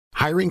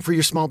Hiring for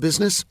your small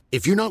business?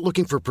 If you're not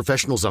looking for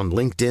professionals on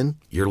LinkedIn,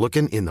 you're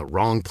looking in the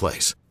wrong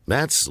place.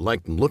 That's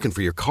like looking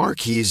for your car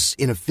keys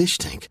in a fish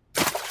tank.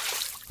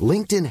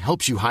 LinkedIn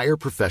helps you hire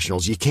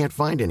professionals you can't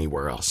find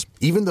anywhere else,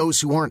 even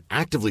those who aren't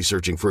actively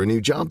searching for a new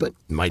job but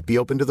might be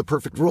open to the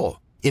perfect role.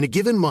 In a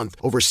given month,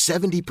 over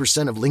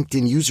 70% of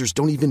LinkedIn users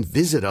don't even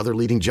visit other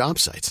leading job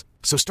sites.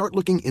 So start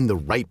looking in the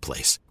right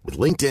place. With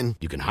LinkedIn,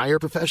 you can hire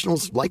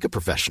professionals like a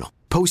professional.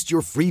 Post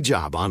your free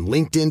job on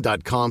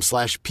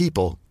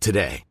linkedin.com/people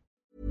today.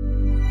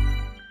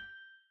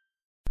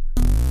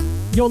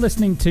 You're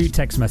listening to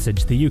Text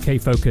Message, the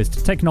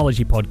UK-focused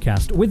technology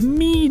podcast with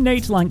me,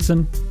 Nate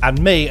Langton. And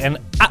me, an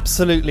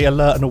absolutely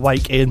alert and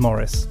awake Ian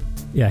Morris.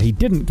 Yeah, he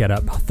didn't get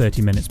up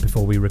 30 minutes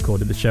before we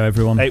recorded the show,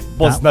 everyone. It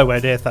was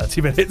nowhere near 30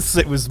 minutes.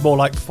 It was more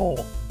like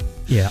 4.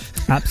 Yeah,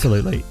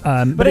 absolutely.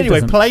 But anyway,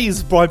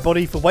 praise my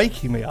body for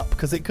waking me up,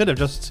 because it could have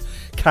just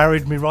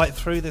carried me right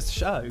through this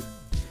show.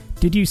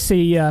 Did you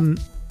see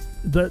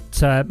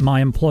that my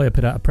employer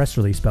put out a press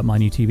release about my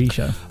new TV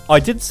show?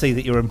 I did see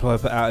that your employer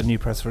put out a new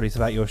press release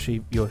about your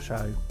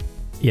show.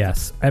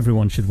 Yes,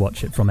 everyone should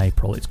watch it from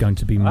April. It's going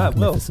to be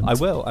magnificent. I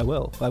will.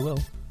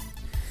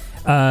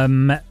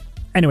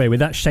 Anyway, with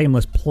that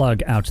shameless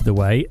plug out of the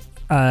way,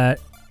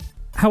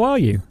 how are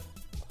you?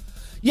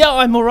 Yeah,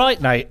 I'm all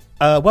right, Nate.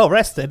 Well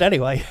rested,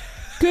 anyway.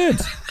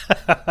 Good.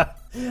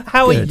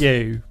 How are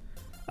you?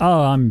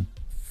 Oh, I'm.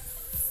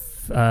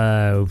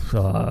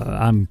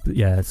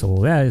 It's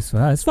all. Yeah,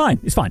 it's fine.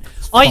 It's fine.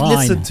 I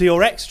listened to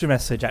your extra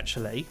message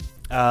actually,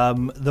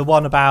 the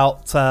one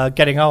about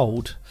getting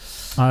old.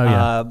 Oh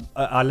yeah.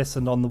 I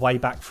listened on the way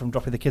back from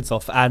dropping the kids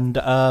off, and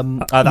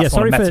that's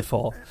not a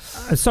metaphor.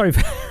 Sorry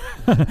for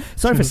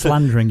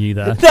slandering you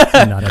there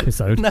in that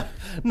episode.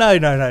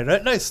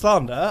 No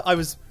slander. I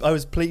was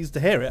pleased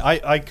to hear it.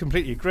 I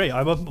completely agree.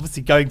 I'm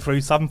obviously going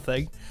through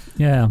something.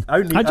 Yeah.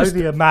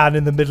 Only a man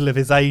in the middle of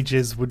his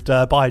ages would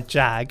buy a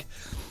Jag.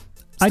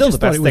 Still the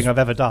best thing I've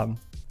ever done.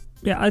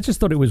 Yeah, I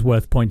just thought it was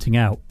worth pointing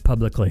out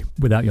publicly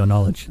without your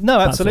knowledge. No,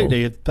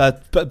 absolutely.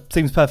 But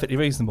seems perfectly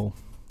reasonable.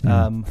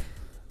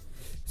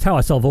 It's how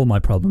I solve all my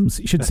problems.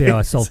 You should see how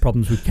I solve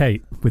problems with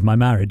Kate, with my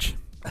marriage.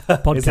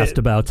 Podcast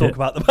about Talk it.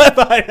 About the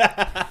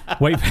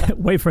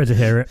wait for her to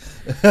hear it.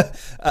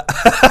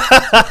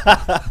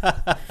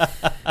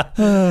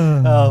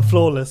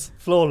 Flawless.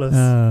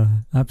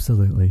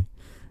 Absolutely.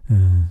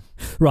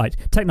 Right,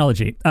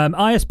 technology.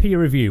 ISP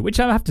Review,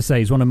 which I have to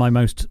say is one of my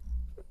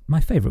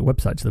favourite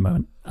websites at the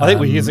moment. I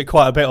think we use it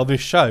quite a bit on this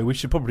show. We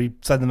should probably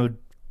send them a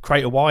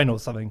crate of wine or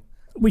something.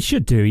 We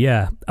should do,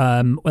 yeah.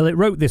 Well, it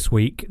wrote this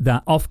week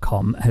that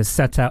Ofcom has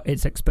set out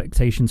its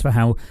expectations for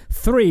how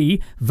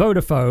 3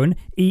 Vodafone,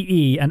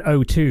 EE and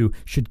O2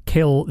 should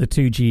kill the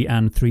 2G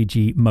and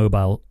 3G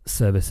mobile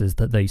services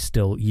that they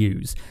still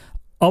use.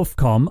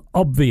 Ofcom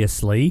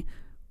obviously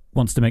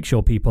wants to make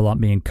sure people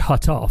aren't being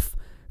cut off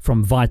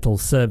from vital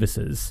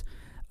services,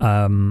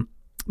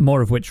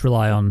 more of which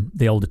rely on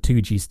the older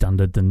 2G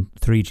standard than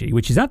 3G,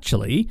 which is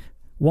actually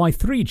why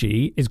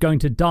 3G is going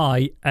to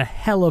die a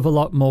hell of a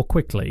lot more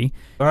quickly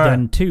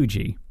than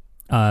 2G,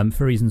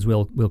 for reasons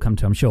we'll come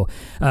to, I'm sure.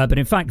 But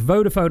in fact,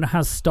 Vodafone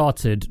has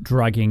started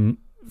dragging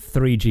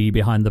 3G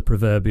behind the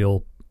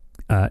proverbial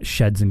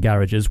sheds and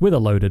garages with a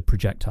loaded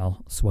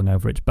projectile swung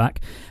over its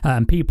back.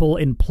 And people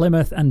in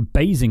Plymouth and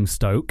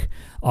Basingstoke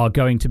are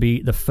going to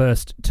be the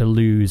first to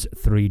lose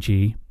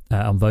 3G,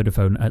 on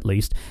Vodafone at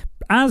least,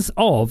 as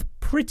of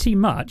pretty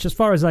much, as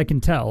far as I can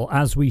tell,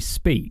 as we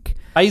speak.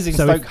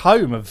 Basingstoke,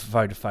 home of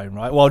Vodafone,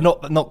 right? Well,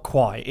 not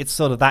quite. It's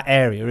sort of that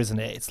area, isn't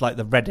it? It's like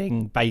the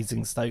Reading,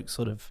 Basingstoke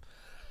sort of.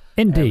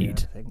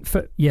 Indeed.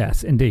 Area,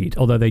 yes, indeed.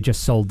 Although they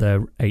just sold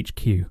their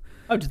HQ.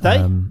 Oh, did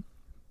they?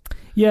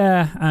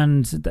 Yeah,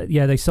 and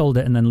they sold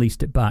it and then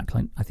leased it back.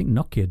 Like I think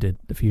Nokia did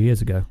a few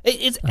years ago.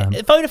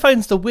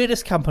 Vodafone's the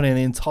weirdest company in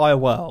the entire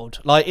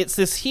world. Like, it's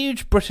this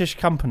huge British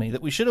company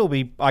that we should all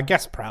be, I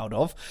guess, proud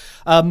of.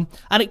 And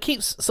it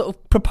keeps sort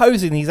of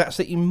proposing these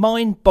absolutely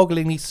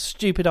mind-bogglingly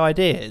stupid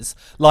ideas,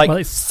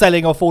 like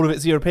selling off all of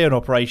its European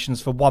operations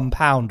for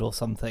 £1 or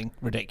something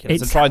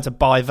ridiculous, and trying to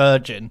buy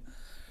Virgin.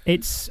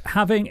 It's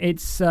having a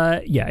little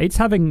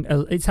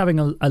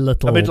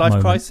midlife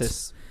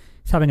crisis.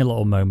 It's having a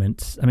little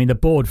moment. I mean, the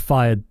board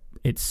fired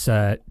its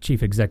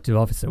chief executive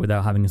officer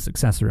without having a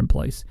successor in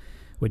place,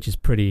 which is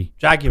pretty.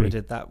 Jaguar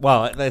did that.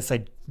 Well, they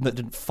say that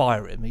didn't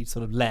fire him; he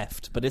sort of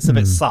left, but it's a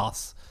bit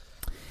sus.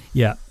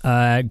 Yeah,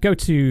 go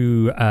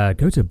to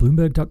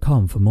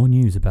Bloomberg.com for more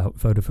news about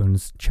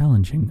Vodafone's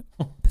challenging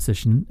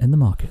position in the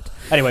market.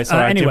 Anyway,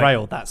 sorry, I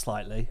derailed that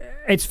slightly.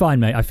 It's fine,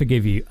 mate. I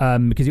forgive you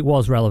because it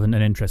was relevant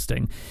and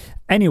interesting.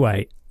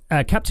 Anyway.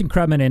 Captain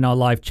Kremen in our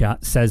live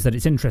chat says that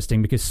it's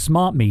interesting because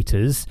smart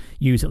meters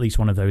use at least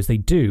one of those. They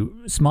do.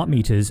 Smart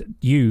meters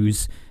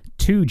use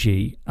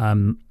 2G.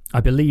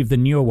 I believe the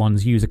newer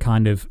ones use a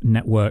kind of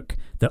network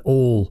that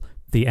all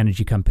the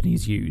energy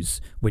companies use,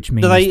 which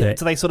means do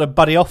they sort of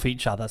buddy off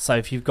each other? So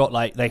if you've got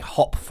they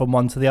hop from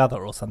one to the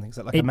other or something, is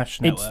it like a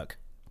mesh network?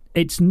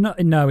 It's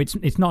not. No,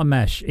 it's not a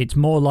mesh. It's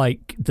more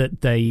like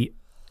that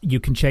you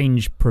can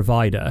change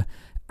provider.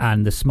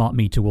 and the smart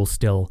meter will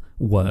still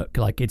work.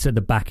 Like, it's at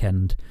the back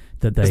end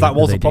that they. Because that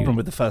was a do. problem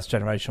with the first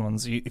generation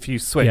ones. If you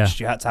switched,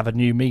 you had to have a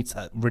new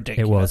meter.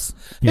 Ridiculous.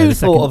 It was. Who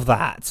thought of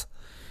that?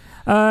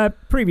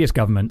 Previous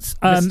governments.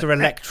 Mr.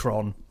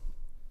 Electron.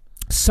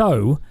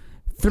 So,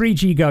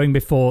 3G going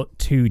before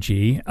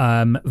 2G.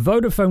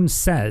 Vodafone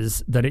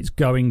says that it's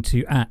going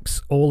to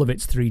axe all of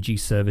its 3G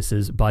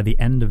services by the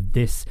end of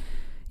this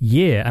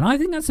year. And I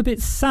think that's a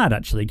bit sad,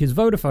 actually, because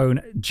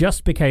Vodafone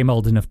just became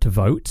old enough to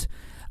vote.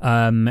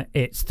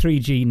 Its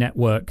 3G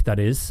network, that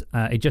is.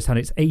 It just had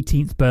its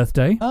 18th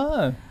birthday.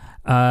 Oh.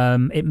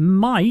 It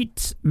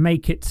might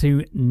make it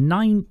to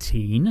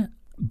 19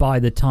 by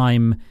the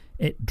time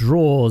it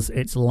draws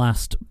its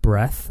last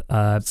breath.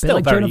 Still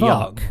like very Joan of young.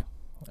 Arc.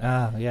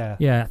 Yeah.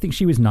 Yeah, I think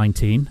she was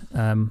 19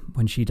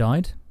 when she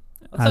died.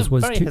 That's a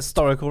very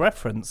historical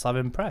reference. I'm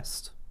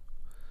impressed.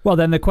 Well,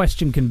 then the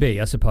question can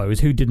be, I suppose,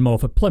 who did more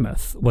for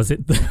Plymouth? Was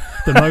it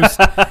the most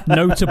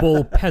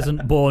notable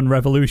peasant-born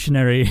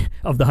revolutionary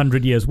of the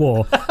 100 Years'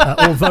 War,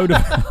 or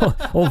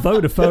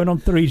Vodafone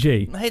on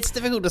 3G? It's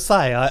difficult to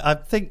say. I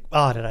think,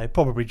 I don't know,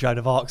 probably Joan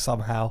of Arc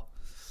somehow.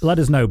 Let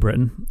us know,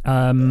 Britain.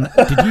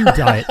 Did you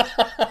die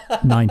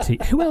at 19?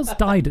 Who else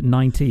died at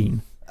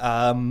 19?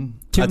 I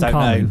don't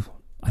know.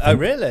 Oh,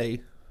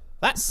 really?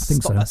 That's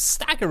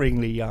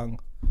staggeringly young.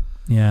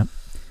 Yeah.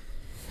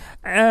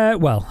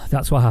 Well,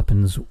 that's what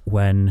happens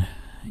when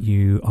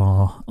you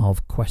are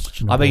of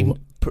questionable... I mean,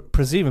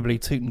 presumably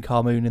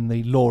Tutankhamun in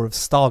the lore of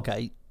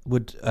Stargate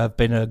would have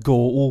been a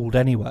Gore-Ald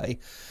anyway,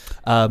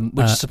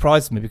 which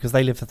surprised me because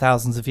they live for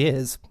thousands of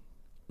years.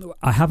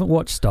 I haven't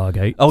watched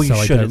Stargate. Oh, you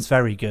should. It's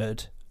very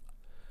good.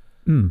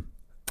 You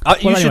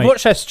should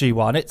watch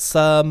SG-1.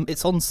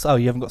 It's on... Oh,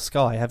 you haven't got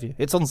Sky, have you?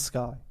 It's on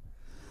Sky.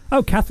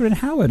 Oh, Catherine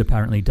Howard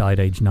apparently died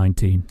age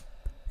 19.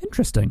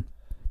 Interesting.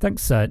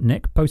 Thanks,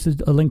 Nick.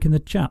 Posted a link in the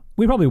chat.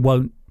 We probably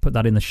won't put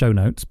that in the show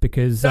notes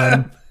because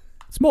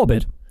it's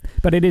morbid,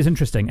 but it is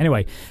interesting.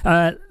 Anyway,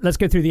 let's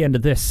go through the end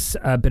of this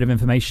bit of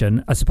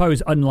information. I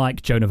suppose,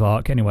 unlike Joan of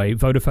Arc, anyway,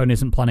 Vodafone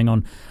isn't planning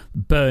on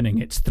burning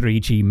its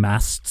 3G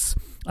masts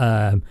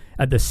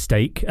at the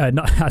stake.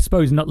 I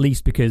suppose not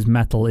least because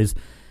metal is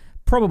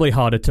probably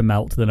harder to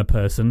melt than a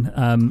person,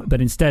 but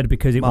instead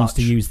because it wants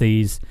to use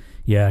these...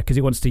 Yeah, because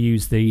it wants to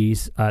use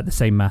these the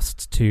same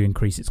masts to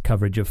increase its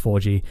coverage of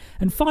 4G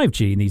and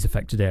 5G in these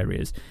affected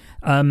areas.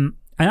 And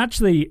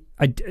actually,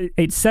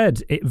 it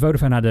said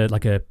Vodafone had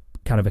a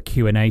kind of a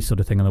Q&A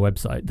sort of thing on the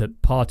website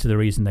that part of the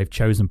reason they've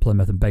chosen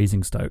Plymouth and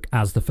Basingstoke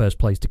as the first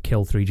place to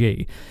kill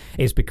 3G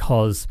is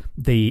because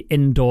the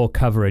indoor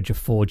coverage of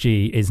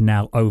 4G is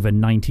now over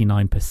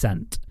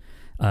 99%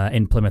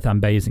 in Plymouth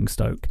and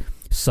Basingstoke.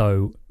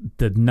 So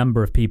the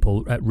number of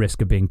people at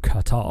risk of being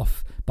cut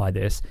off by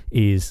this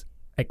is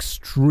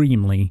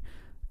extremely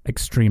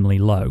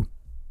low.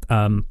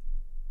 I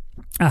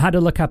had a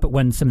look up at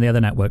when some of the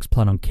other networks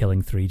plan on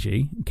killing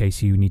 3G in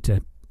case you need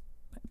to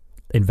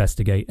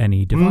investigate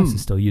any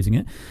devices still using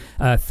it.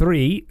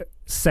 3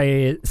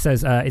 says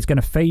it's going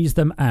to phase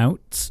them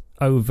out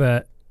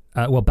over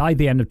by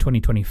the end of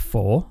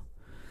 2024.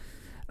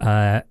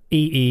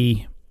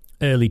 EE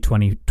early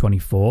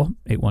 2024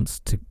 it wants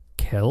to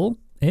kill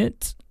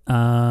it,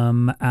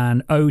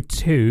 and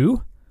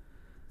O2,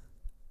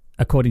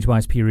 according to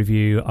ISP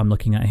Review, I'm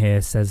looking at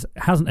here, says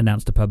hasn't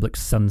announced a public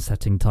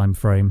sunsetting time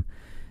frame,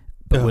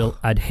 but will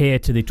adhere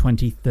to the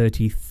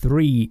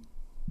 2033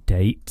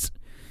 date.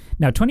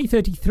 Now,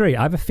 2033,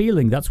 I have a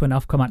feeling that's when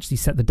Ofcom actually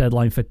set the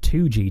deadline for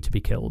 2G to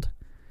be killed.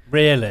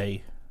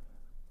 Really?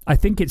 I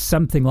think it's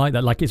something like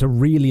that. Like, it's a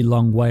really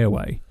long way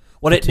away.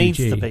 Well, it 2G needs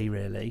to be,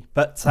 really.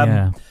 But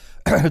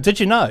did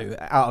you know,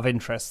 out of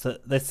interest,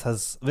 that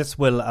this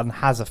will and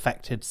has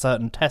affected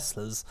certain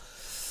Teslas?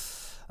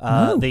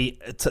 The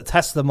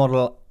Tesla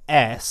Model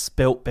S,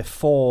 built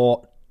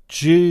before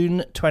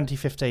June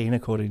 2015,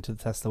 according to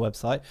the Tesla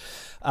website,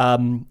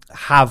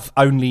 have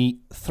only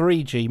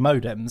 3G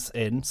modems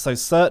in, so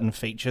certain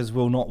features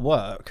will not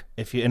work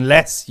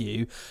unless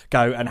you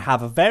go and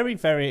have a very,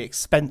 very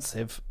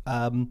expensive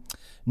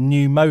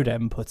new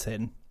modem put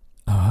in.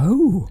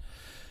 Oh.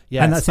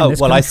 Yes. And that's in this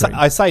country.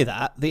 I say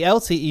that. The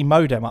LTE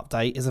modem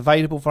update is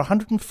available for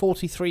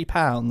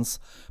 £143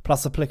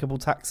 plus applicable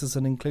taxes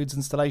and includes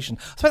installation.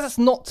 I suppose that's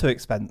not too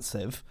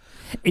expensive.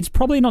 It's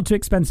probably not too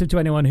expensive to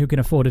anyone who can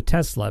afford a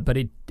Tesla, but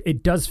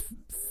it does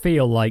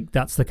feel like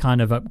that's the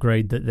kind of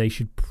upgrade that they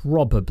should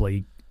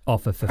probably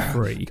offer for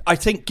free. I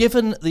think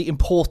given the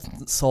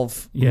importance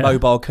of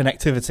mobile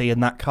connectivity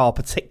in that car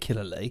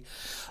particularly,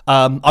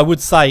 I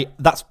would say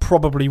that's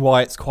probably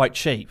why it's quite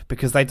cheap,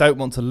 because they don't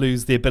want to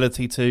lose the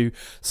ability to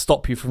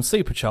stop you from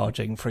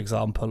supercharging, for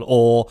example,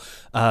 or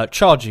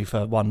charge you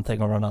for one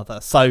thing or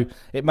another. So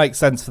it makes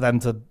sense for them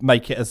to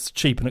make it as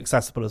cheap and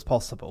accessible as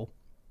possible.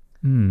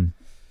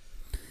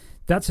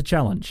 That's a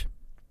challenge.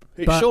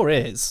 It sure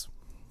is.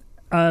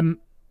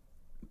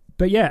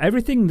 But yeah,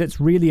 everything that's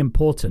really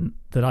important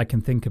that I can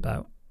think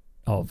are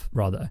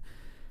either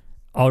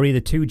 2G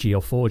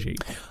or 4G.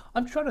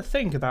 I'm trying to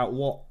think about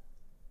what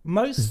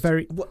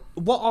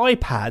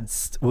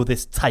iPads will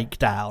this take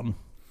down?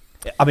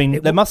 I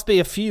mean, there must be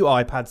a few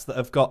iPads that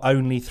have got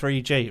only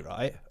 3G,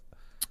 right?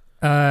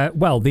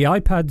 Well, the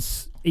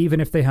iPads, even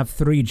if they have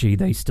 3G,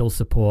 they still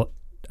support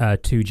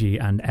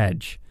 2G and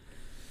Edge.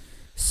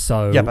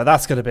 So yeah, but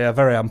that's going to be a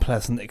very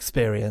unpleasant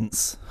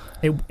experience.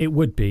 It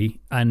would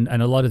be, and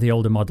a lot of the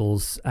older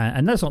models,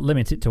 and that's not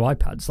limited to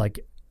iPads.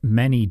 Like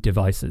many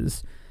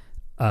devices,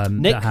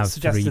 Nick that have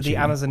suggested 3G. the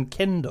Amazon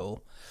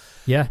Kindle.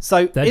 Yeah.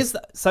 So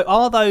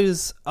are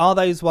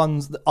those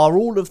ones? Are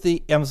all of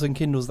the Amazon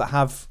Kindles that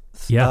have?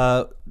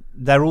 Yeah.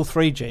 They're all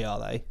 3G, are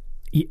they?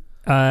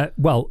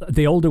 Well,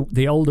 the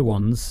older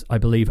ones, I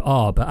believe,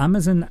 are, but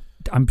Amazon.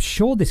 I'm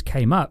sure this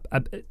came up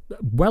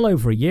well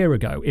over a year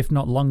ago, if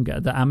not longer,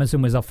 that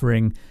Amazon was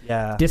offering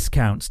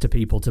discounts to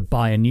people to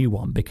buy a new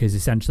one because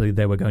essentially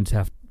they were going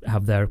to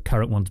have their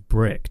current ones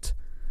bricked.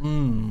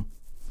 I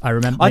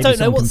remember. I don't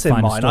know what's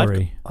in mine.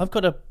 Story. I've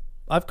got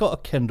a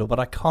Kindle, but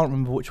I can't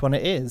remember which one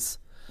it is.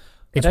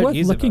 It's worth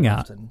looking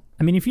at. Often.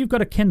 I mean, if you've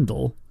got a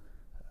Kindle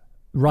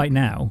right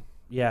now,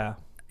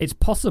 it's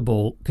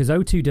possible because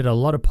O2 did a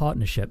lot of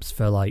partnerships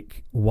for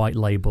like white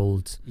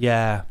labeled,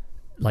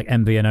 like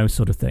MVNO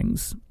sort of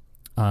things.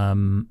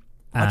 I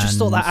just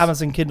thought that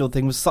Amazon Kindle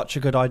thing was such a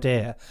good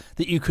idea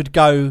that you could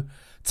go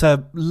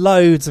to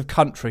loads of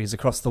countries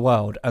across the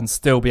world and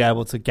still be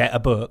able to get a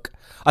book.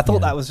 I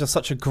thought that was just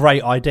such a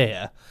great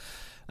idea.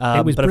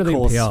 It was but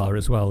brilliant of course, PR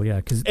as well, yeah.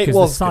 Because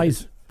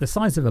the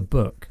size of a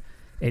book,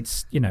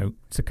 it's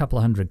a couple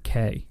of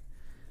 $100K.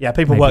 Yeah,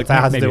 people worked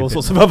out how to do all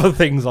sorts of other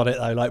things on it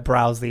though, like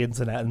browse the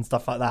internet and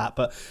stuff like that.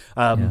 But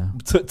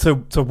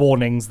to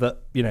warnings that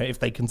if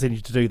they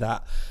continue to do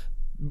that,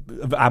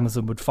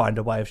 Amazon would find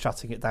a way of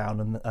shutting it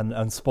down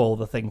and spoil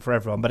the thing for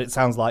everyone. But it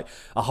sounds like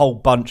a whole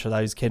bunch of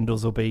those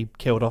Kindles will be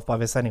killed off by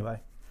this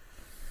anyway.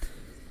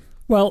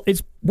 Well,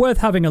 it's worth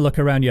having a look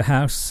around your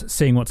house,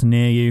 seeing what's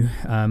near you.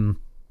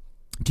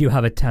 Do you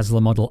have a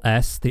Tesla Model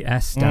S? The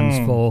S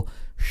stands for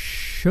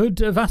should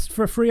have asked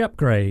for a free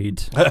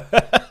upgrade.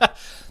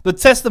 The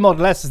Tesla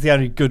Model S is the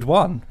only good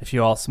one, if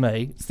you ask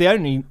me. It's the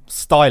only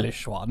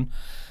stylish one.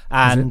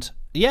 And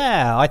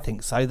yeah, I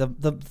think so.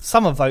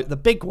 The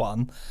big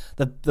one,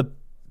 the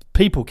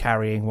people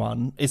carrying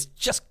one, is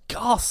just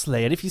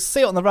ghastly. And if you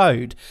see it on the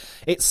road,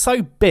 it's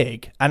so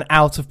big and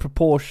out of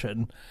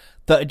proportion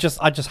that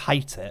I just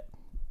hate it.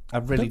 I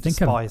really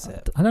despise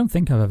it. I don't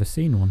think I've ever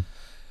seen one.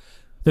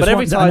 But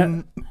every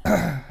time,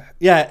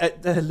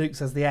 Luke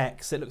says the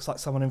X, it looks like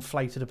someone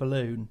inflated a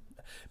balloon.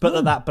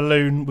 But that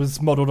balloon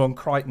was modelled on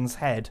Crichton's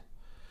head.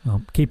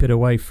 Well, keep it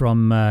away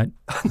from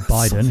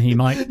Biden. He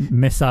might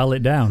missile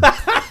it down. The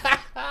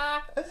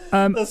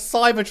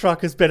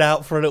Cybertruck has been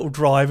out for a little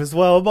drive as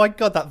well. Oh my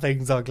God, that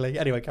thing's ugly.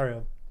 Anyway, carry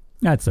on.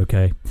 That's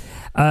okay.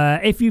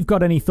 If you've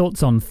got any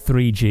thoughts on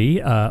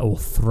 3G or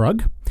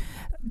Thrug,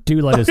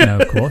 do let us know,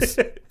 of course.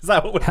 Is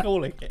that what we're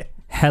calling it?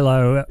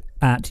 Hello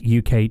at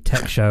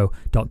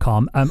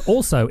uktechshow.com.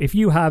 Also, if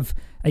you have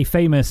a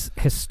famous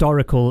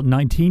historical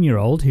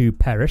 19-year-old who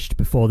perished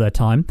before their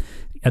time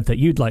that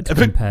you'd like to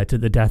compare to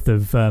the death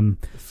of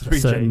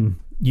certain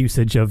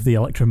usage of the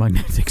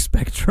electromagnetic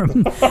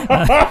spectrum,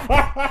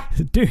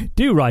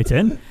 do write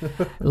in.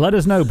 Let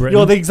us know, Britain.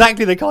 You're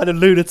exactly the kind of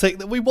lunatic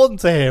that we want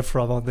to hear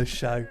from on this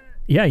show.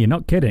 Yeah, you're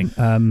not kidding.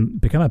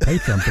 Become a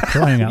patron for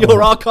crying out loud.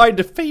 You're our kind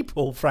of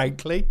people,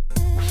 frankly.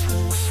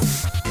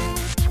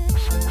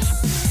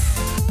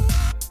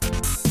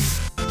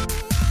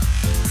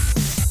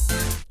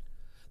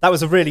 That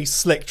was a really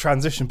slick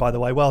transition, by the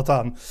way. Well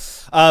done.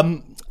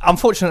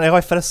 Unfortunately,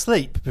 I fell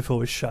asleep before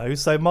this show,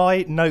 so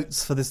my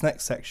notes for this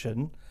next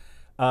section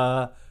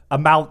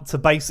amount to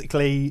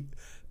basically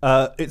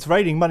it's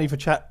raining money for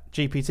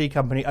ChatGPT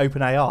company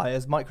OpenAI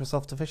as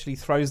Microsoft officially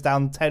throws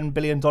down $10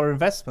 billion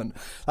investment.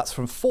 That's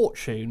from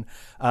Fortune,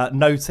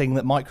 noting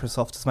that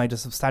Microsoft has made a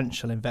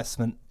substantial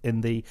investment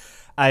in the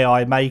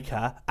AI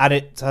maker, and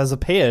it has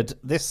appeared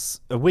this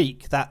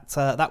week that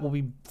that will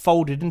be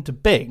folded into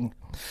Bing,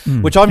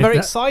 which I'm very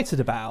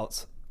excited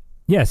about.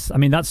 Yes, I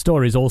mean, that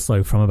story is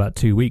also from about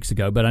 2 weeks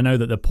ago, but I know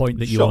that the point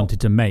that you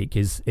wanted to make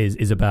is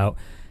about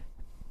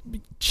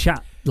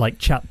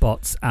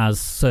chatbots as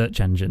search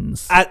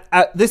engines.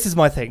 This is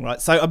my thing, right?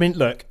 So, I mean,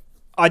 look,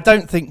 I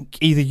don't think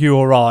either you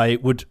or I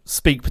would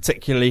speak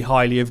particularly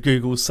highly of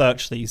Google's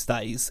search these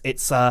days.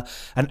 It's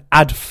an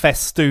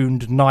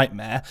ad-festooned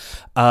nightmare,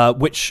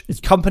 which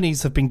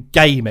companies have been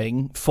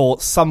gaming for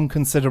some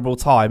considerable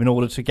time in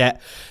order to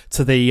get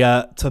to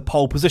the to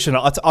pole position.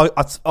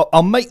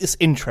 I'll make this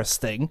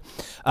interesting.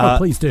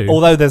 Please do.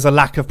 Although there's a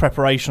lack of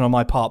preparation on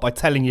my part by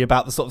telling you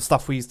about the sort of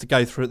stuff we used to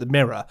go through at the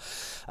Mirror.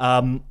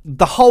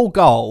 The whole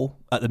goal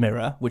at the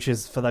Mirror, which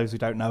is, for those who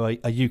don't know,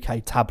 a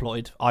UK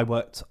tabloid. I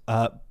worked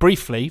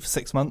briefly for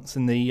 6 months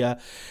in the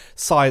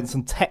science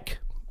and tech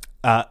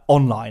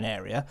online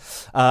area.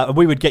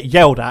 We would get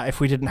yelled at if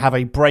we didn't have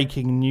a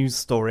breaking news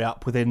story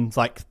up within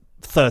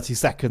 30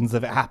 seconds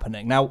of it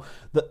happening. Now,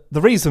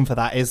 the reason for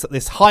that is that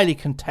this highly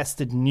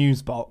contested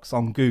news box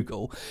on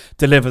Google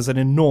delivers an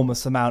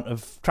enormous amount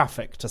of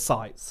traffic to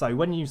sites. So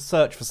when you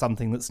search for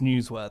something that's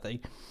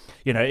newsworthy,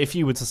 if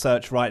you were to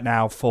search right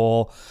now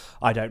for,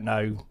 I don't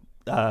know,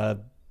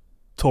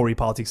 Tory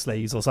party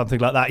sleaze or something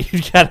like that,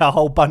 you'd get a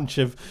whole bunch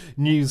of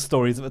news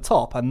stories at the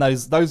top, and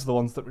those are the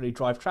ones that really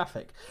drive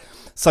traffic.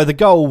 So the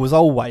goal was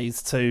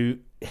always to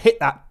hit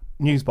that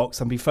news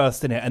box and be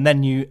first in it, and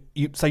then you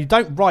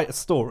don't write a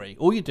story.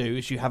 All you do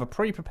is you have a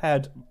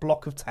pre-prepared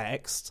block of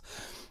text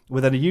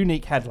with a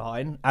unique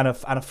headline and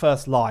a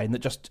first line that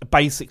just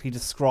basically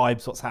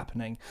describes what's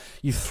happening.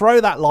 You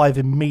throw that live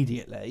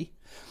immediately,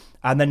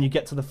 and then you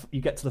get to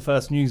the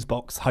first news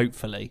box,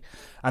 hopefully.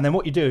 And then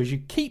what you do is you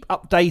keep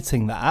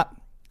updating that,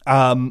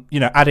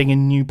 adding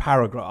in new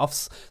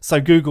paragraphs, so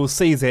Google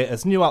sees it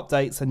as new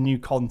updates and new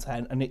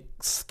content, and it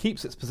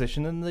keeps its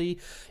position in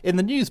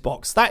the news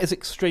box. That is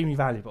extremely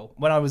valuable.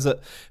 When I was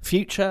at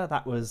Future,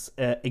 that was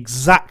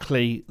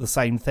exactly the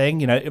same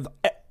thing.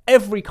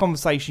 Every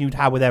conversation you'd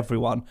have with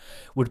everyone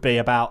would be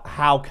about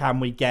how can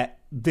we get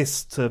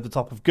this to the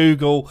top of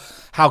Google,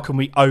 how can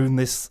we own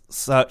this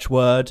search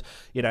word,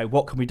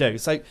 what can we do?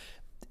 So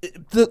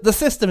the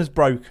system is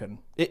broken.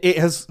 It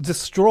has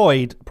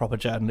destroyed proper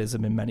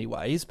journalism in many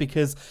ways,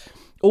 because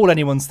all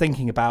anyone's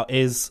thinking about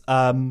is,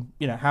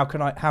 how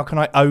can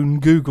I own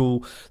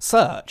Google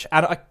search?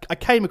 And I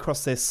came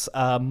across this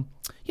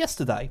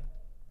yesterday.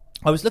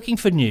 I was looking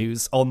for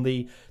news on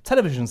the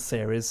television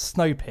series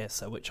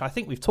Snowpiercer, which I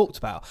think we've talked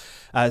about,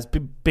 has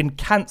been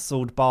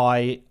cancelled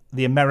by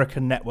the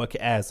American network it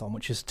airs on,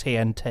 which is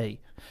TNT,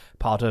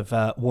 part of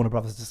Warner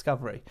Brothers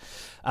Discovery.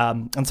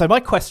 And so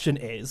my question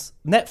is,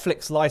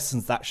 Netflix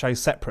licensed that show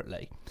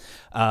separately.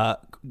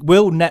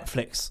 Will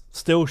Netflix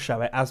still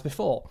show it as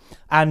before?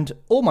 And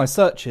all my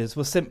searches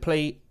were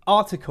simply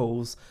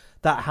articles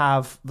that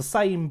have the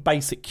same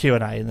basic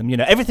Q&A in them.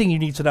 Everything you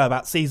need to know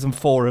about season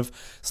 4 of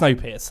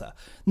Snowpiercer.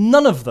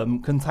 None of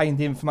them contained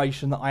the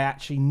information that I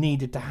actually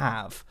needed to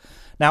have.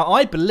 Now,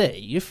 I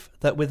believe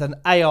that with an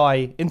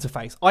AI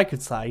interface, I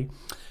could say,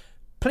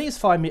 please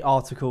find me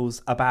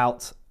articles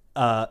about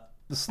the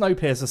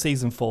Snowpiercer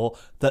season 4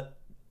 that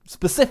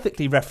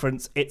specifically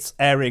reference its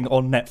airing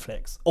on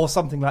Netflix or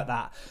something like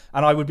that.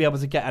 And I would be able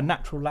to get a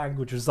natural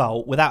language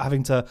result without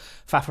having to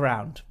faff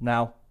around.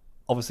 Now,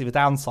 obviously, the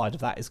downside of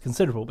that is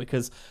considerable,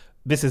 because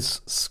this is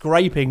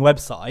scraping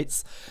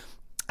websites,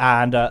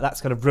 and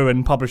that's going to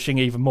ruin publishing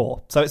even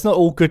more. So it's not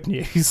all good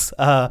news.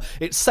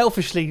 It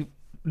selfishly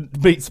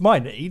meets my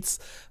needs,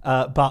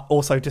 but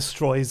also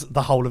destroys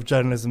the whole of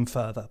journalism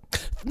further.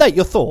 Nate,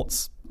 your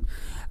thoughts?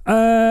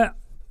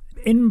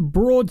 In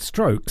broad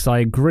strokes, I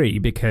agree,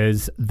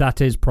 because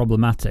that is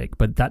problematic,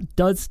 but that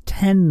does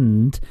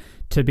tend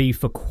to be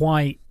for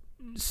quite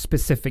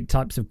specific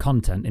types of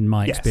content, in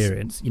my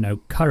experience.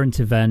 Current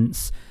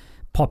events,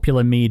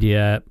 popular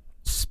media,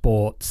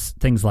 sports,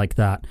 things like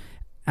that.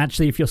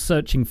 Actually, if you're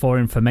searching for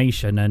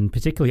information, and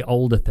particularly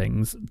older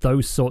things,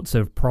 those sorts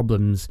of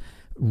problems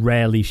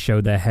rarely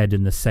show their head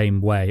in the same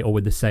way or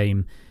with the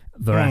same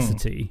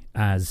veracity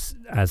as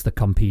the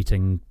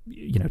competing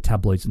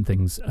tabloids and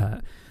things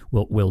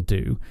will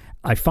do.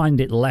 I find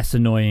it less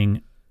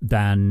annoying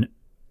than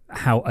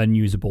how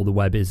unusable the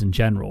web is in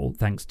general,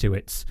 thanks to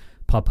its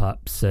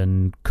pop-ups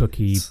and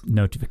cookie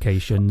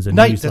notifications and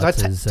Nate,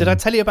 newsletters. Did I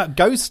tell you about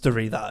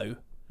Ghostery, though?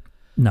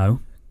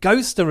 No.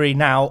 Ghostery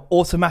now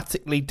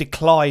automatically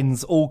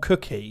declines all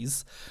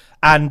cookies,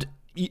 and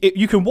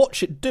you can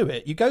watch it do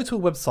it. You go to a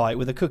website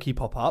with a cookie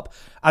pop-up,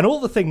 and all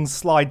the things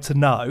slide to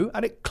no,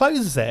 and it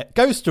closes it.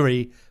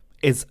 Ghostery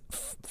is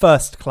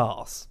first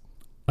class.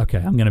 Okay,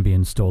 I'm going to be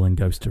installing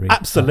Ghostery.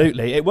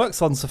 Absolutely. It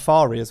works on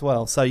Safari as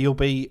well, so you'll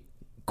be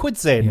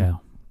quids in. Yeah.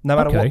 No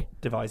matter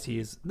what device you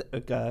use.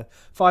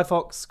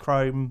 Firefox,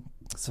 Chrome,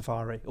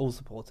 Safari, all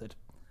supported.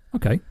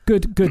 Okay,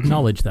 good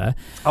knowledge there.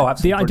 Oh,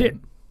 absolutely. The idea,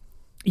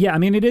 yeah, I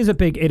mean, it is a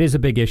big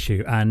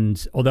issue,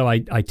 and although I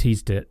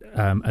teased it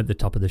at the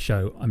top of the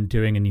show, I'm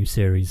doing a new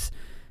series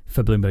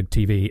for Bloomberg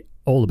TV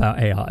all about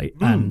AI,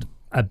 and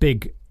a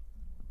big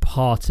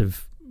part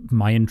of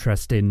my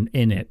interest in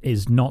it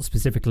is not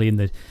specifically in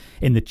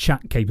the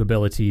chat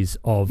capabilities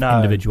of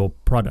individual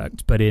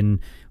product, but in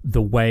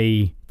the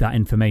way that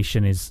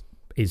information is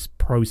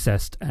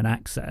processed and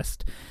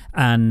accessed.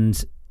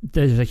 And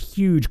there's a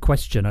huge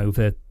question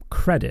over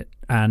credit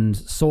and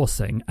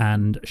sourcing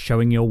and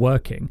showing you're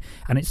working.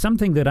 And it's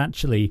something that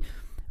actually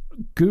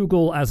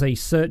Google as a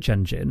search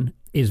engine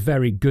is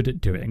very good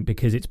at doing,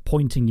 because it's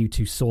pointing you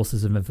to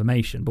sources of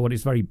information. But what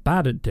it's very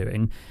bad at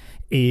doing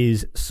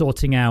is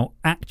sorting out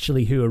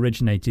actually who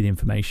originated the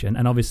information.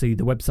 And obviously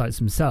the websites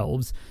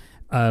themselves,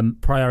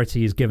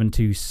 priority is given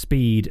to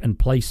speed and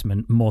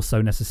placement more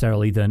so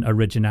necessarily than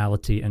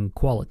originality and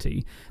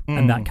quality.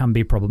 And that can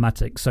be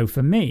problematic. So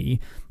for me,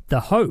 the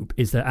hope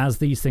is that as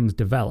these things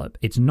develop,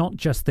 it's not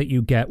just that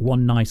you get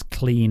one nice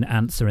clean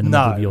answer in the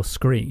middle of your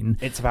screen.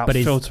 It's about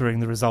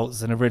filtering the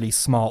results in a really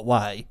smart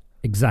way.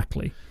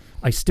 Exactly.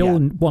 I still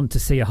want to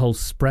see a whole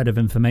spread of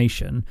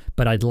information,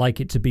 but I'd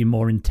like it to be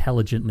more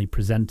intelligently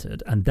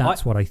presented, and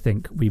that's what I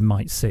think we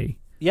might see.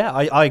 Yeah,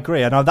 I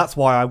agree, and that's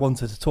why I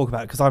wanted to talk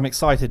about it, because I'm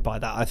excited by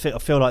that. I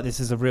feel like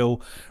this is a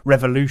real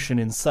revolution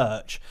in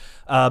search.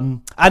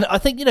 And I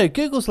think,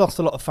 Google's lost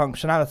a lot of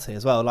functionality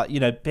as well, like,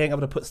 being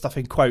able to put stuff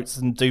in quotes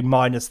and do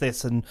minus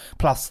this and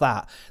plus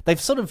that.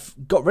 They've sort of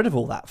got rid of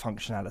all that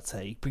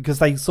functionality because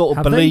they sort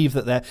of believe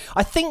that they're...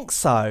 I think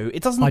so.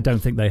 It doesn't... I don't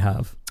think they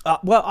have.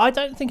 Well, I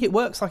don't think it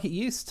works like it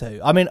used to.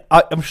 I mean,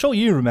 I'm sure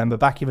you remember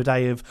back in the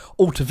day of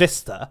Alta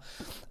Vista,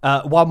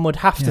 one would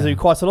have to do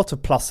quite a lot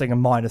of plussing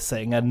and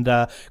minusing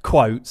and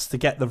quotes to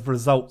get the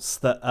results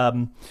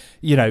that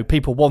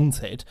people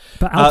wanted.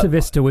 But Alta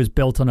Vista was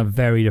built on a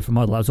very different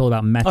model. It was all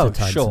about meta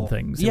types and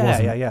things.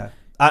 Yeah.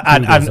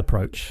 And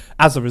approach.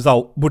 As a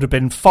result, would have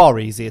been far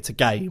easier to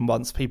game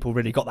once people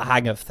really got the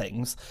hang of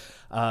things.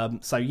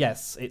 So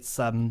yes, it's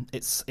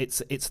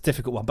a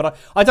difficult one, but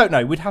I don't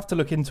know. We'd have to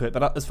look into it.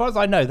 But as far as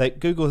I know, that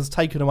Google has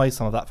taken away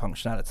some of that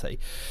functionality.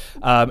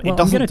 It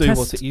doesn't do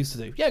what it used to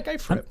do. Yeah, go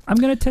for it. I'm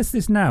going to test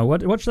this now.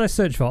 What should I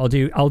search for?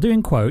 I'll do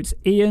in quotes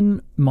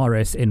Ian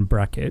Morris in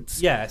brackets.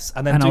 Yes,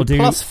 and then I'll do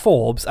plus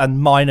Forbes and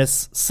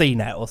minus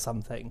CNET or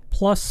something.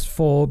 Plus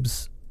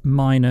Forbes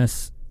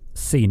minus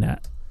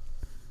CNET.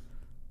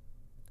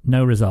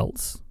 No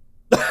results.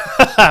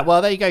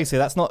 Well, there you go. See,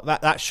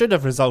 that should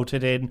have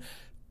resulted in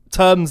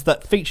terms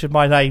that featured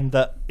my name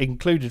that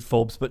included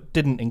Forbes but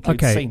didn't include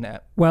CNET.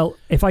 Well,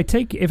 if I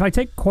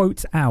take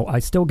quotes out, I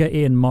still get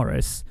Ian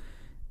Morris,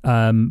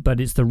 but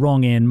it's the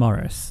wrong Ian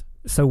Morris.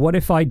 So what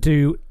if I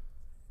do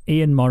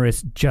Ian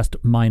Morris just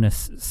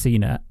minus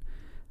CNET?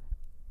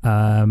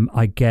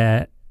 I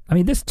get. I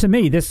mean,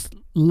 this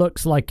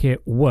looks like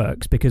it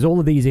works because all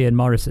of these Ian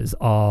Morrises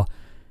are.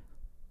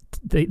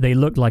 They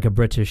look like a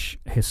British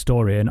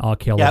historian,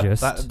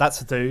 archaeologist. Yeah,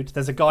 that's a dude.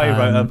 There's a guy who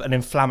wrote an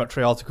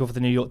inflammatory article for the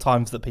New York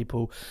Times that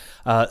people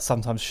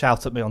sometimes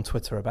shout at me on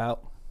Twitter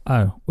about.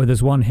 Oh, well,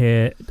 there's one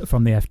here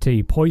from the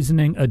FT.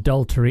 Poisoning,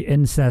 adultery,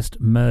 incest,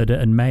 murder,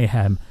 and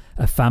mayhem.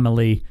 A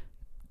family... ...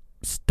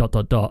 I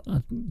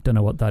don't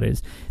know what that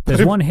is.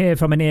 There's one here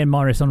from an Ian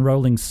Morris on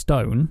Rolling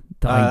Stone.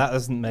 That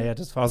isn't me,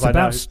 as far as I know. It's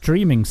about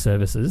streaming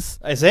services.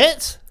 Is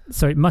it?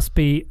 So it must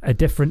be a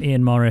different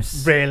Ian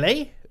Morris.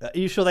 Really? Are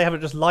you sure they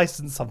haven't just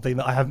licensed something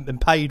that I haven't been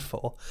paid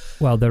for?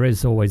 Well, there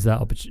is always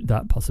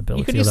that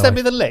possibility. Can you send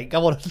me the link? I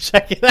want to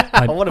check it out.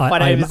 I want to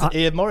find out who this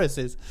Ian Morris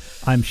is.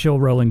 I'm sure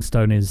Rolling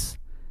Stone is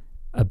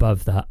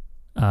above that.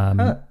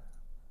 Well,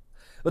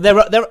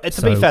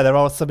 to be fair, there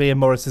are some Ian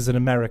Morrises in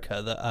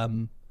America that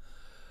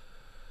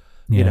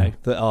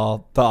that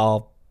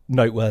are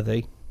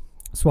noteworthy.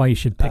 That's why you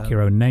should pick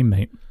your own name,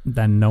 mate.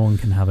 Then no one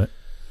can have it.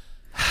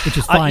 Which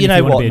is fine if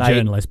you want to be a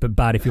journalist, but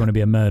bad if you want to be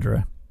a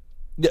murderer.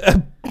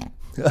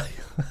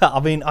 I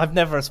mean, I've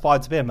never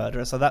aspired to be a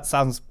murderer, so that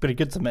sounds pretty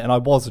good to me, and I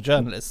was a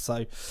journalist,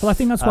 so... Well, I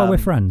think that's why we're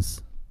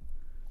friends.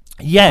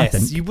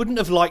 Yes, you wouldn't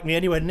have liked me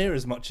anywhere near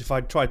as much if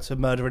I'd tried to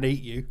murder and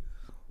eat you.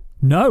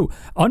 No,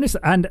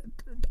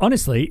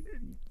 honestly,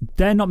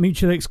 they're not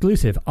mutually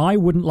exclusive. I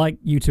wouldn't like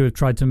you to have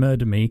tried to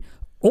murder me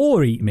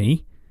or eat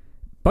me,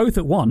 both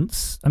at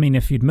once. I mean,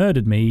 if you'd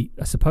murdered me,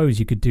 I suppose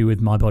you could do with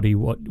my body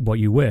what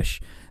you wish.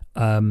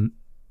 That's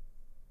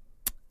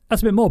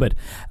a bit morbid.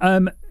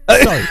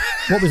 So,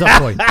 what was our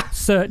point?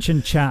 Search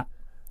and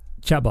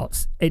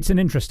chatbots. It's an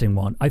interesting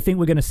one. I think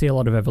we're going to see a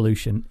lot of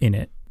evolution in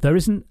it. There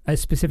isn't a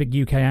specific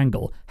UK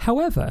angle.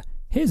 However,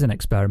 here's an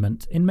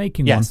experiment in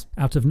making one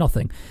out of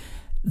nothing.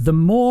 The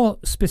more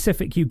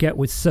specific you get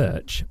with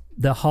search,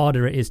 the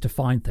harder it is to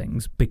find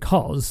things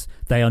because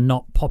they are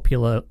not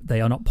popular.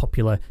 They are not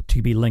popular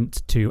to be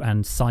linked to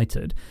and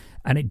cited.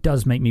 And it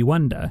does make me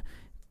wonder,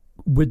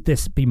 would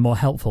this be more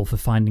helpful for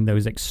finding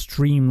those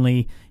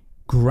extremely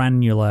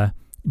granular,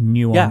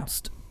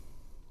 nuanced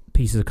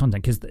pieces of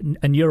content? Because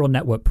a neural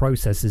network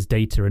processes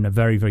data in a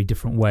very, very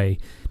different way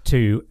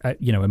to a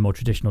more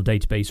traditional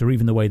database, or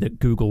even the way that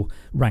Google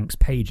ranks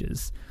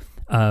pages.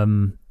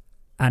 And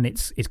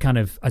it's kind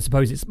of, I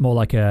suppose it's more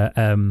like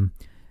an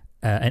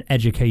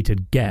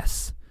educated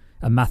guess,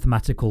 a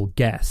mathematical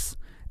guess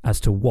as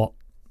to what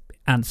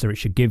answer it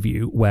should give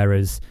you,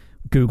 whereas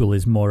Google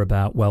is more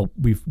about, well,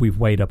 we've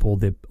weighed up all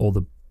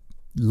the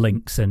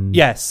links and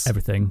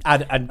everything,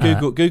 and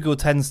Google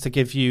tends to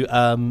give you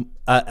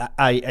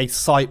a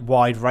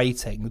site-wide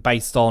rating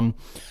based on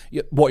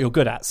what you're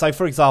good at. So,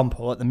 for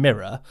example, at the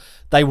Mirror,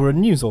 they were a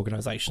news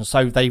organisation,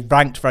 so they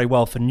ranked very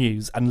well for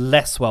news and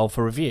less well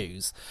for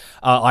reviews.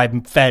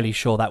 I'm fairly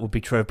sure that would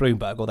be true of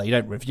Bloomberg, although you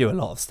don't review a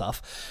lot of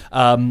stuff.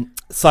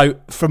 So,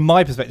 from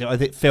my perspective, I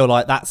feel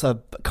like that's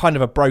a kind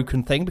of a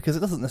broken thing, because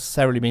it doesn't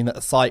necessarily mean that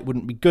a site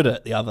wouldn't be good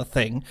at the other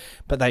thing,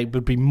 but they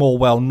would be more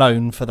well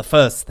known for the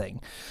first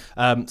thing.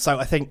 So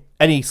I think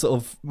any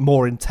sort of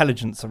more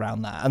intelligence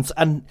around that,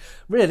 and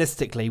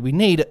realistically, we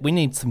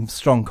need some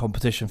strong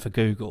competition for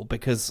Google,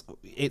 because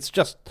it's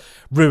just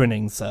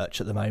ruining search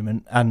at the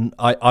moment. And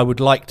I would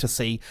like to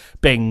see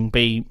Bing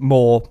be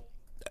more,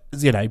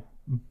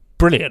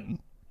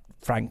 brilliant.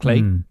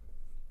 Frankly,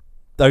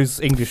 those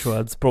English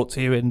words brought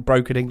to you in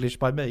broken English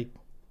by me.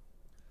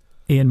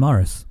 Ian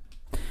Morris,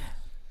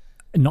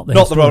 not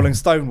the Rolling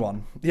Stone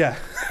one. Yeah,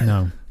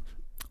 no.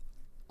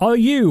 Are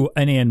you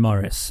an Ian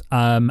Morris?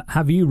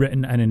 Have you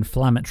written an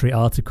inflammatory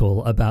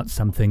article about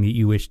something that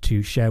you wish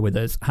to share with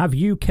us? Have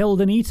you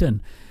killed and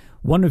eaten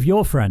one of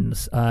your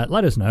friends?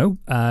 Let us know.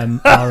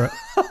 Our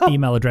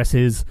email address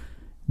is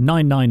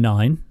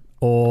 999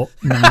 or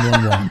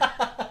 911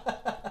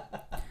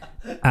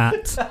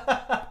 at...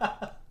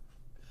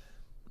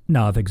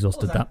 No, I've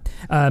exhausted that.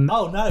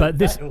 Oh, no. But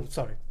this... Oh,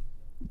 sorry.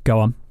 Go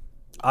on.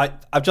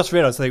 I've just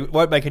realised that it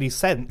won't make any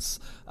sense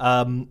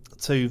to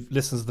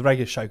listeners of the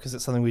regular show because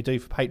it's something we do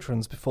for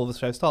patrons before the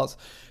show starts.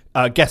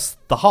 Guess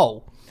the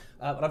hole.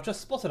 But I've just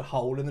spotted a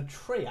hole in the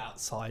tree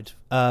outside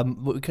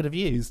what we could have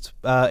used.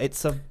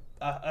 It's a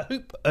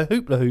hoopla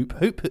hoop,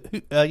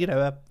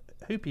 a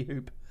hoopy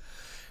hoop,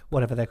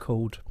 whatever they're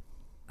called.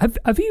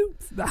 Have you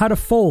had a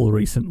fall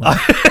recently?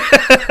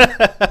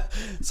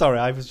 Sorry,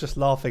 I was just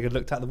laughing and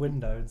looked out the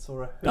window and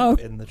saw a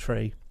hoop in the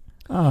tree.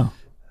 Oh.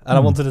 And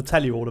I wanted to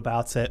tell you all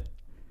about it.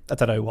 I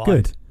don't know why.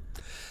 Good.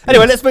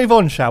 Anyway, let's move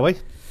on, shall we?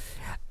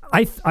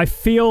 I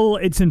feel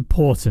it's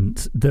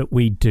important that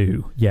we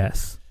do,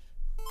 yes.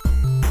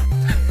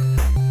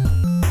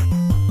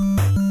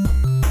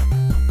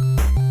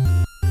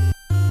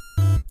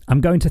 I'm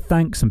going to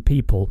thank some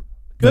people.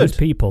 Good. Those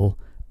people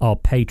are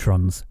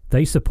patrons.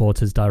 They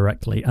support us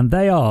directly. And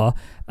they are,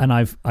 and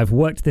I've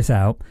worked this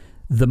out,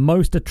 the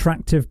most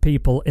attractive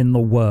people in the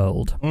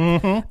world.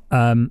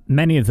 Mm-hmm.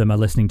 Many of them are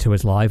listening to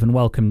us live, and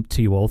welcome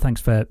to you all.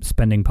 Thanks for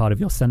spending part of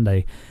your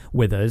Sunday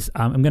with us.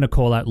 I'm going to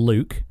call out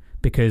Luke,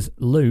 because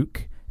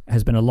Luke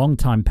has been a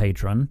long-time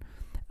patron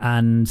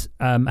and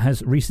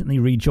has recently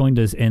rejoined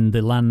us in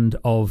the land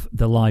of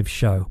the live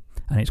show.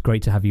 And it's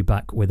great to have you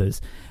back with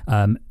us.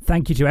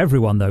 Thank you to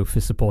everyone, though,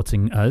 for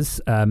supporting us.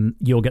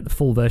 You'll get the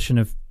full version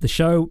of the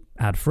show,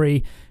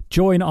 ad-free.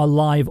 Join our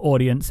live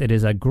audience. It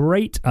is a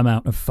great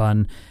amount of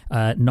fun,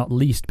 not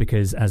least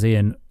because, as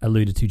Ian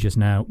alluded to just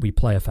now, we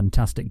play a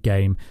fantastic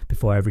game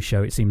before every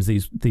show, it seems,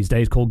 these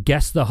days, called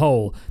Guess the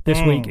Hole.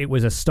 This week, it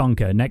was a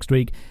stonker. Next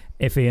week,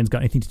 if Ian's got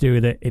anything to do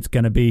with it, it's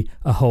going to be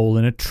a hole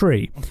in a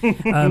tree.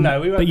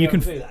 No, we won't be able to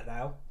do that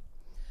now.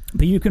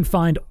 But you can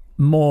find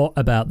more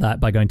about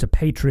that by going to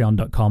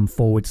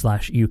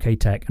patreon.com/UK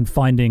Tech and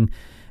finding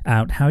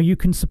out how you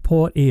can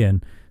support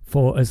Ian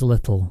for as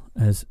little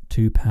as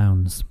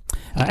 £2.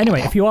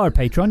 Anyway, if you are a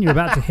patron, you're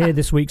about to hear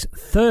this week's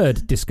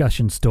third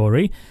discussion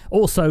story,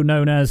 also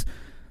known as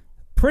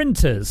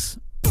printers.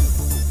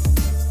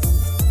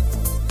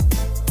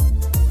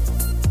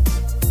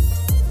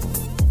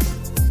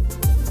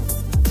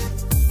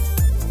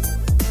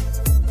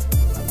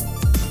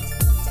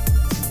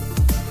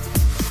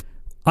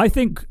 I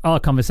think our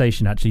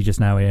conversation actually just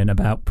now, Ian,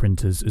 about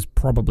printers is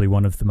probably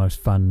one of the most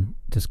fun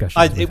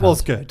discussions It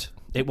was good.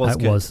 It was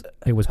good.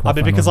 It was quite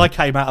fun, because I wasn't it?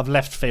 came out of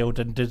left field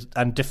and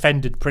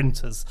defended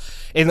printers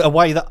in a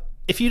way that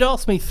if you'd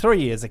asked me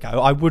 3 years ago,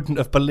 I wouldn't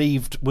have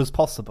believed was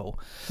possible.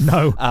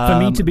 No, for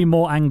me to be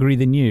more angry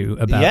than you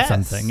about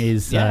something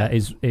is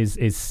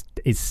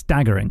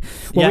staggering.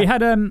 Well,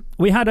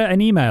 we had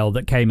an email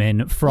that came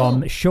in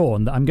from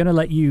Sean that I'm going to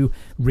let you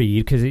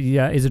read because it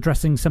is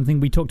addressing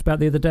something we talked about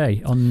the other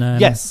day on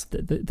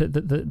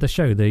the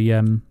show,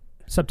 the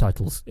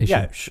subtitles issue.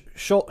 Yeah,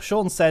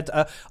 Sean said,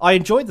 I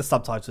enjoyed the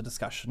subtitle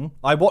discussion.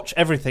 I watch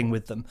everything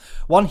with them.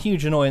 One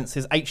huge annoyance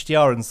is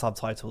HDR in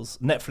subtitles.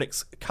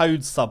 Netflix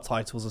codes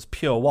subtitles as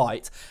pure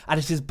white, and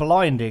it is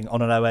blinding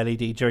on an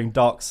OLED during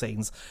dark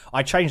scenes.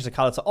 I changed the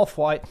colour to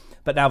off-white,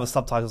 but now the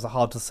subtitles are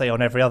hard to see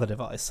on every other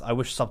device. I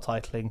wish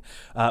subtitling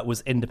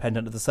was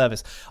independent of the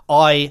service.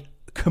 I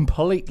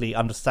completely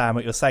understand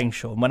what you're saying,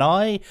 Sean. When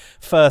I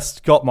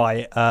first got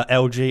my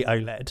LG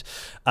OLED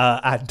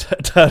and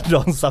turned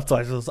on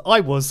subtitles,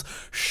 I was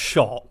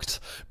shocked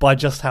by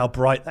just how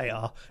bright they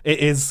are. It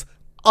is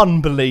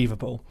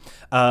unbelievable,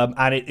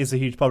 and it is a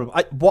huge problem.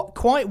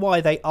 Quite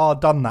why they are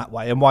done that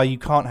way and why you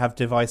can't have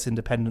device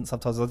independent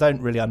subtitles, I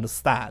don't really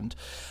understand.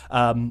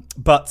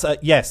 But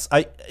yes,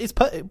 it's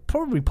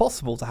probably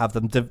possible to have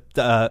them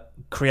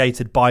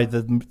created by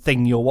the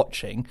thing you're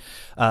watching.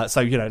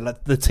 So,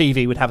 like the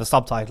TV would have a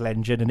subtitle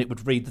engine and it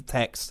would read the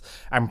text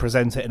and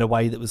present it in a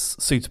way that was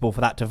suitable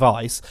for that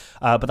device.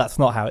 But that's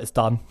not how it's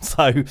done.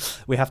 So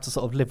we have to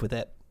sort of live with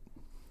it.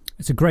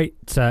 It's a great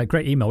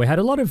email. We had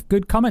a lot of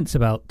good comments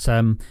about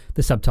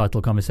the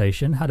subtitle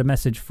conversation. Had a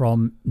message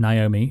from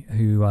Naomi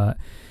who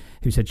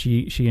said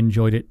she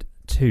enjoyed it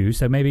too.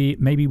 So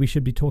maybe we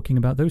should be talking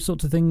about those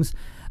sorts of things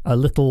a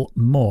little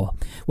more.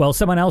 Well,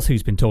 someone else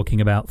who's been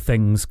talking about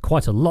things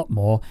quite a lot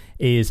more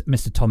is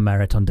Mr. Tom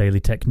Merritt on Daily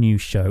Tech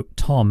News Show.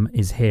 Tom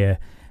is here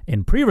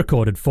in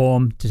pre-recorded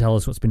form to tell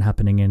us what's been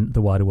happening in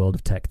the wider world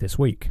of tech this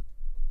week.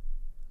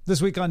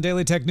 This week on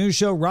Daily Tech News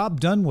Show, Rob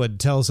Dunwood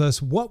tells us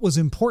what was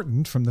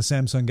important from the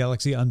Samsung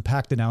Galaxy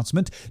Unpacked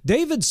announcement.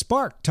 David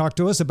Spark talked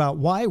to us about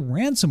why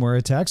ransomware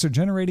attacks are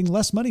generating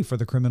less money for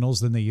the criminals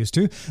than they used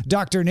to.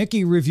 Dr.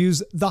 Nikki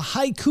reviews the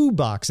Haiku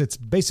box. It's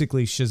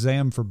basically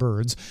Shazam for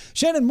birds.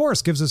 Shannon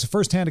Morse gives us a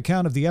first-hand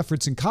account of the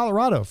efforts in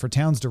Colorado for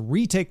towns to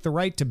retake the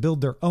right to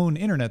build their own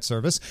internet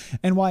service,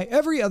 and why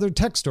every other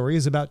tech story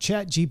is about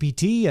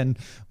ChatGPT, and,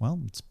 well,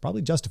 it's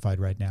probably justified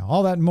right now.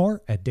 All that and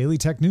more at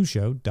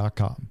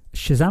dailytechnewsshow.com.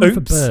 Shazam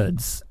for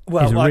birds.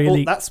 Well, is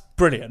really... that's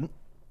brilliant.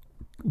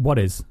 What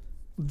is?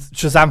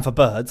 Shazam for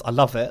birds. I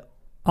love it.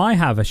 I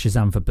have a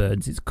Shazam for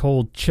birds. It's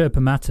called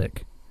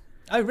Chirpomatic.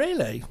 Oh,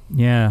 really?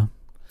 Yeah.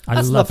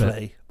 That's love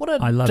lovely. It. What a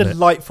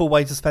delightful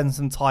way to spend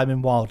some time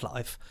in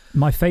wildlife.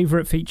 My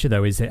favourite feature,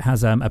 though, is it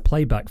has a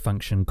playback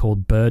function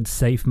called Bird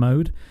Safe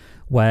Mode,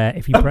 where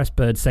if you press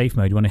Bird Safe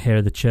Mode, you want to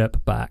hear the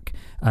chirp back.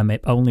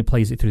 It only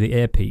plays it through the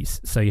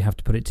earpiece, so you have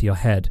to put it to your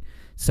head,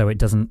 so it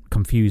doesn't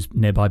confuse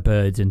nearby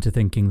birds into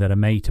thinking that a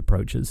mate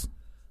approaches.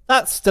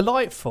 That's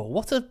delightful.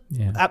 What a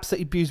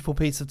absolutely beautiful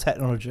piece of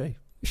technology.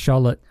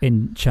 Charlotte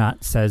in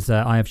chat says,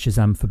 I have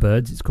Shazam for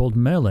birds. It's called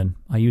Merlin.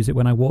 I use it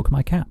when I walk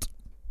my cat.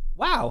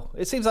 Wow.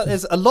 It seems like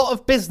there's a lot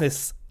of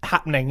business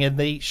happening in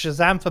the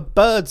Shazam for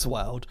birds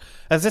world.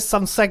 Is this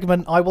some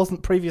segment I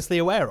wasn't previously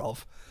aware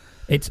of?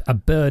 It's a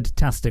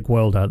bird-tastic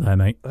world out there,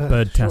 mate.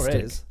 Bird-tastic.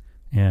 Sure is.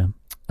 Yeah.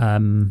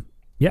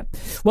 Yeah.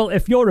 Well,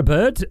 if you're a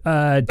bird,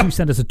 do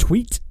send us a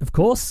tweet, of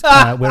course.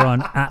 We're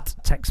on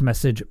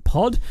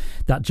 @TextMessagePod.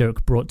 That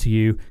joke brought to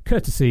you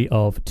courtesy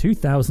of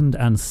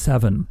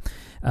 2007.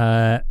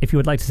 If you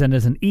would like to send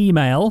us an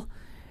email,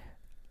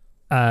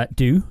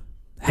 do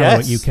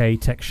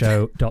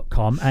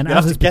hello@uktechshow.com. And you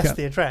have to guess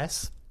the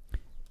address.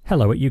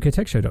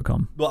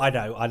 hello@uktechshow.com. Well, I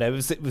know.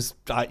 It was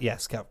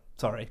yes,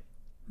 sorry.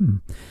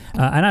 And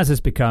as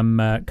has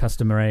become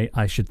customary,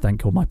 I should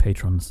thank all my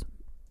patrons.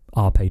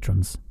 Our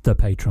patrons, the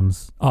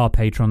patrons, our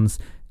patrons.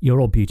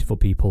 You're all beautiful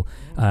people.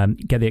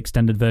 Get the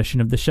extended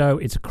version of the show.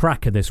 It's a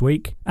cracker this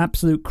week.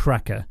 Absolute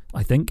cracker,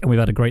 I think. And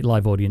we've had a great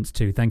live audience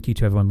too. Thank you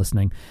to everyone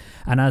listening.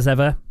 And as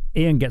ever,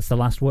 Ian gets the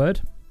last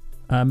word.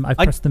 I've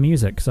pressed the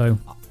music, so...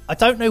 I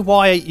don't know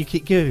why you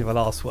keep giving me the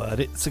last word.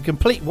 It's a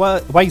complete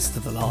waste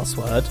of the last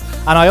word.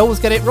 And I always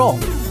get it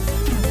wrong.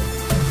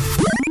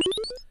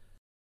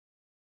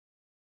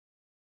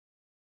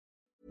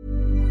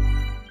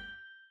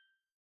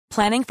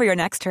 Planning for your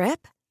next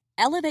trip?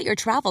 Elevate your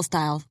travel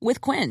style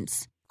with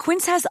Quince.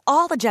 Quince has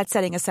all the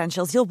jet-setting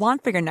essentials you'll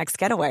want for your next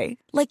getaway,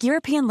 like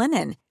European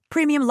linen,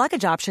 premium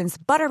luggage options,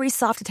 buttery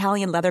soft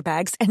Italian leather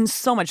bags, and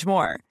so much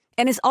more.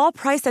 And is all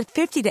priced at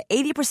 50 to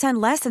 80%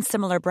 less than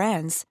similar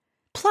brands.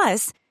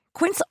 Plus,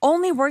 Quince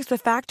only works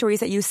with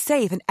factories that use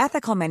safe and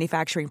ethical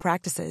manufacturing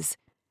practices.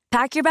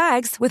 Pack your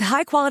bags with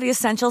high-quality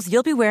essentials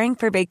you'll be wearing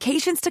for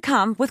vacations to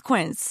come with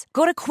Quince.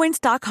 Go to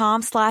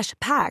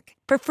quince.com/pack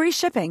for free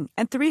shipping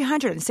and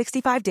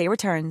 365-day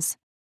returns.